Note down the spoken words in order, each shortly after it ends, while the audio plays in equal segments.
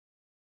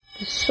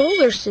The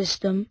solar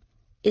system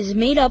is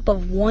made up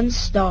of one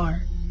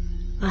star,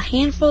 a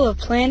handful of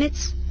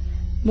planets,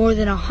 more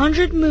than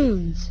 100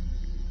 moons,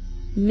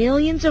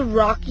 millions of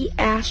rocky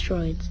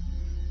asteroids,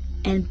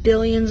 and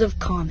billions of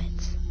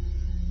comets.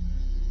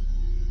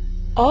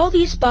 All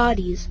these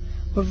bodies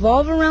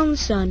revolve around the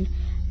sun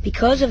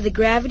because of the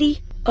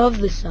gravity of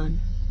the sun.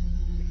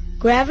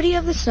 Gravity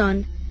of the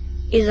sun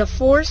is a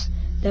force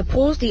that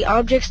pulls the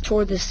objects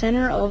toward the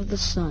center of the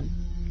sun.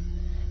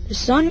 The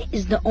sun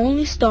is the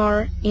only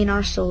star in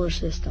our solar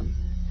system.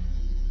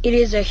 It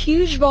is a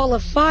huge ball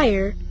of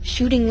fire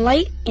shooting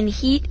light and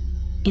heat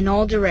in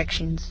all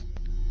directions.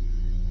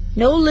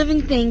 No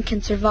living thing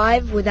can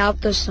survive without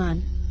the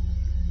sun.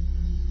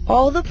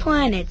 All the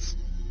planets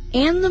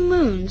and the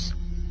moons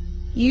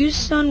use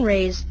sun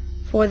rays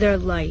for their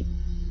light.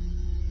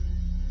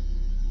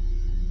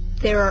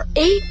 There are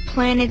 8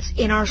 planets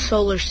in our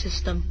solar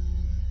system.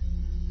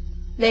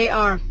 They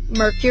are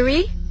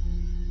Mercury,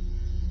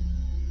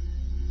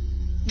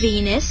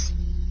 Venus,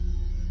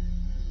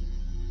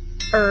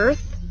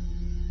 Earth,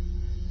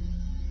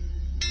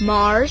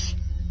 Mars,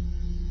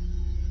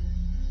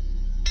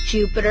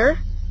 Jupiter,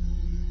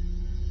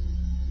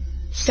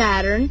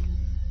 Saturn,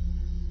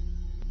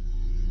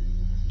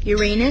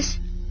 Uranus,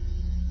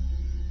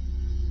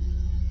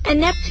 and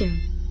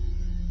Neptune.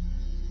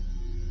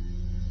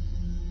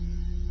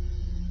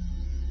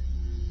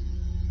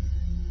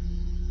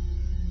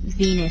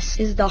 Venus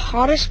is the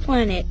hottest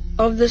planet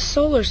of the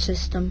solar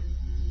system.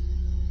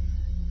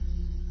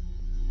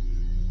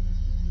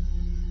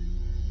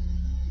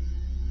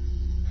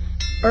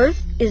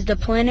 Earth is the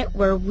planet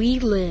where we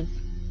live.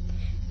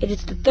 It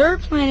is the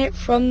 3rd planet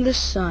from the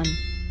Sun,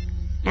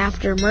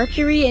 after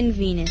Mercury and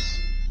Venus.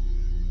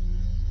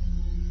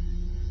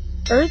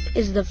 Earth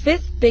is the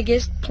 5th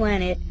biggest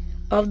planet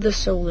of the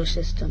solar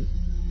system,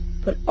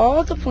 but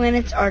all the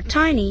planets are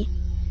tiny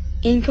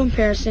in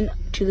comparison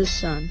to the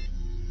Sun.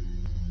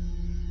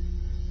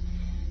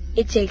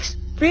 It takes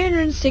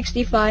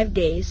 365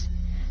 days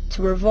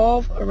to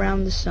revolve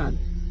around the Sun.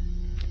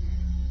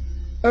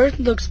 Earth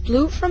looks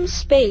blue from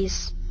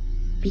space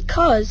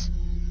because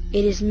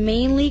it is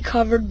mainly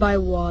covered by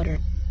water.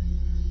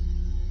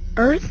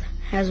 Earth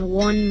has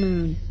 1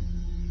 moon.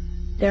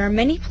 There are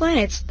many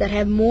planets that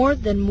have more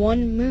than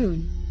 1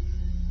 moon.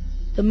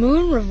 The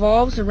moon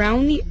revolves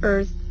around the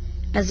Earth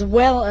as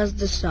well as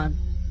the Sun.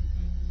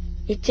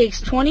 It takes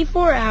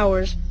 24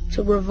 hours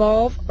to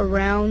revolve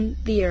around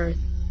the Earth.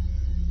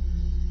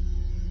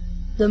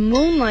 The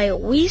moonlight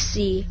we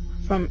see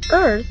from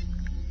Earth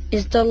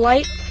is the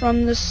light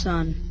from the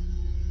Sun.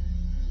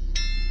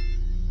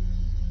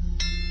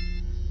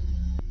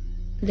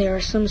 There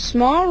are some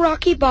small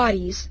rocky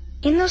bodies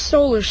in the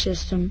solar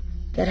system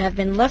that have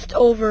been left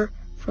over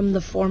from the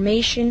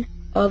formation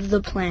of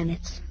the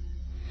planets.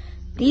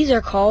 These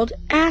are called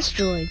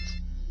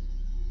asteroids.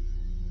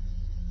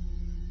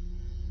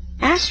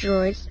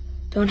 Asteroids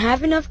don't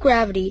have enough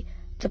gravity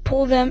to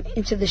pull them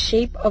into the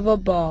shape of a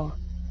ball.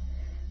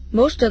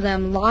 Most of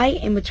them lie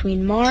in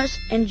between Mars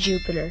and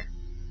Jupiter.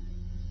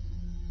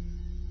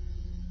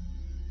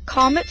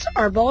 Comets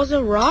are balls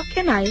of rock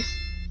and ice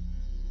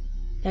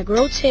that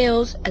grow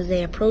tails as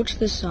they approach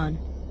the sun.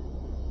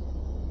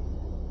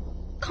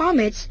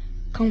 Comets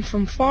come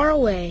from far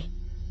away,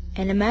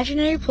 an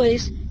imaginary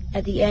place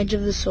at the edge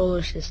of the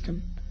solar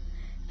system.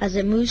 As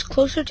it moves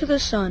closer to the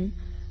sun,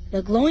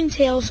 the glowing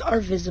tails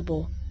are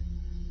visible.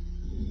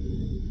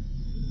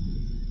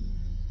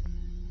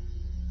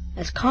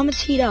 As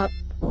comets heat up,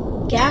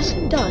 gas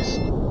and dust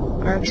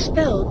are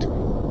expelled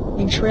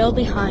and trail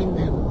behind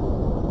them.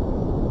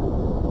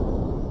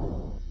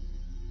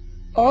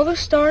 All the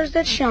stars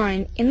that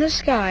shine in the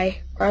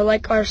sky are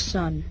like our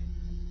sun.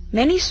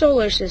 Many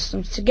solar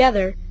systems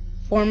together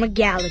form a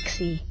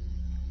galaxy.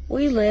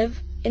 We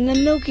live in the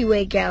Milky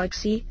Way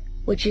galaxy,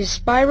 which is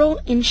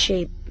spiral in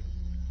shape.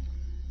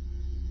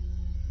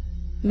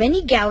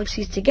 Many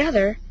galaxies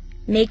together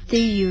make the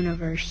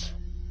universe.